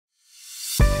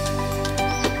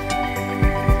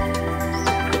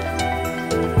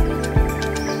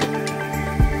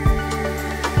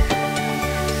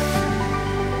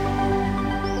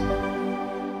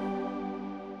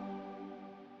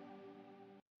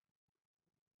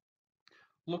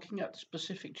Looking at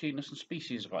specific genus and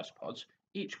species of isopods,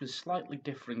 each with slightly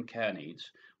differing care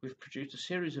needs, we've produced a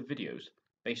series of videos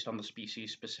based on the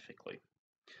species specifically.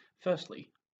 Firstly,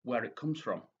 where it comes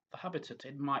from, the habitat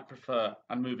it might prefer,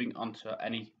 and moving on to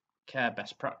any care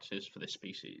best practices for this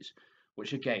species,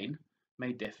 which again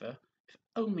may differ, if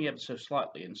only ever so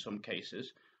slightly in some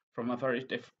cases, from a very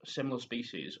similar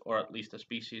species, or at least a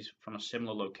species from a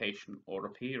similar location or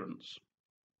appearance.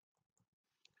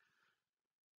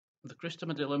 The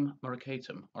Cristarmadillidium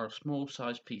muricatum are a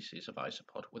small-sized species of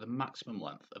isopod with a maximum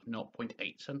length of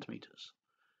 0.8 centimeters.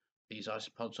 These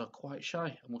isopods are quite shy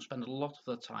and will spend a lot of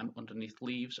their time underneath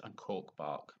leaves and cork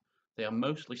bark. They are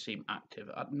mostly seen active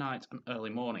at night and early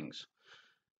mornings.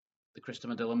 The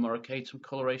Cristarmadillidium muricatum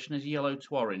coloration is yellow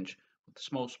to orange, with the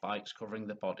small spikes covering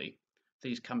the body.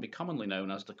 These can be commonly known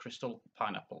as the crystal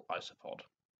pineapple isopod.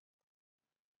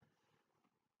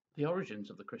 The origins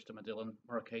of the Cristarmadillidium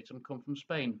muricatum come from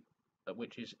Spain,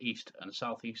 which is east and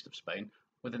southeast of Spain,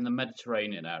 within the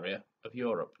Mediterranean area of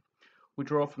Europe. We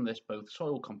draw from this both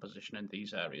soil composition in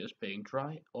these areas being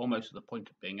dry, almost to the point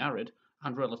of being arid,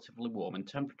 and relatively warm in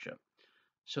temperature.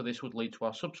 So this would lead to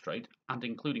our substrate, and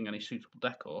including any suitable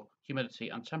decor, humidity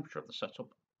and temperature of the setup,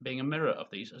 being a mirror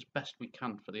of these as best we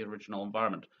can for the original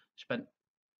environment,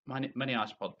 many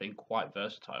isopods being quite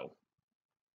versatile.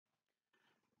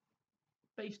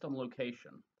 Based on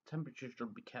location, temperature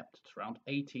should be kept at around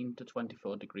 18 to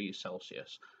 24 degrees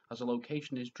Celsius. As a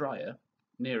location is drier,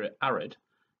 near it arid,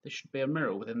 this should be a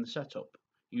mirror within the setup.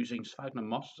 Using sphagnum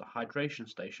moss as a hydration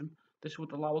station, this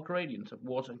would allow a gradient of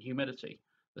water and humidity.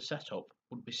 The setup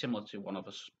would be similar to one of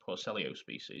a Porcellio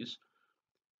species.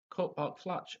 Cork bark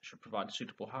flats should provide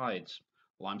suitable hides.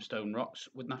 Limestone rocks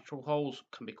with natural holes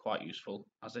can be quite useful,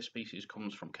 as this species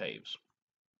comes from caves.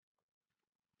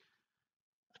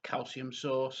 A calcium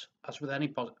source, as with any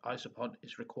isopod,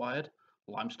 is required.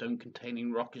 Limestone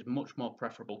containing rock is much more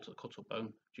preferable to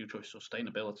cuttlebone due to its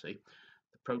sustainability.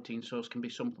 The protein source can be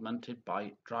supplemented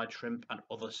by dried shrimp and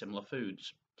other similar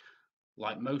foods.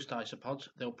 Like most isopods,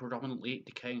 they'll predominantly eat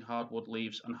decaying hardwood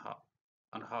leaves and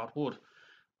hardwood,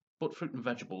 but fruit and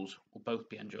vegetables will both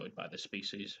be enjoyed by this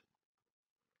species.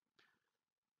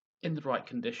 In the right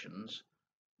conditions,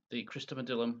 the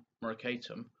Cristarmadillidium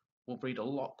muricatum will breed a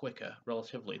lot quicker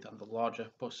relatively than the larger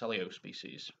Porcellio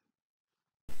species.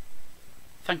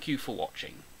 Thank you for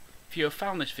watching. If you have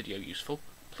found this video useful,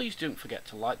 please don't forget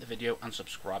to like the video and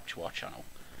subscribe to our channel.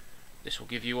 This will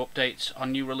give you updates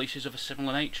on new releases of a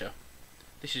similar nature.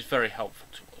 This is very helpful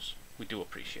to us. We do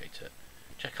appreciate it.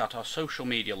 Check out our social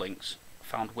media links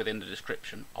found within the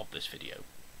description of this video.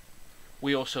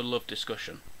 We also love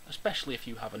discussion, especially if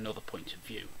you have another point of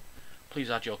view.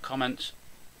 Please add your comments.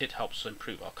 It helps us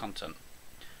improve our content.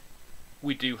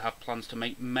 We do have plans to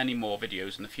make many more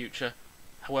videos in the future.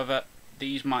 However,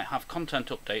 these might have content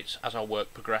updates as our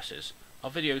work progresses. Our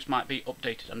videos might be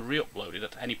updated and re-uploaded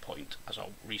at any point as our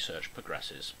research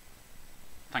progresses.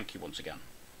 Thank you once again.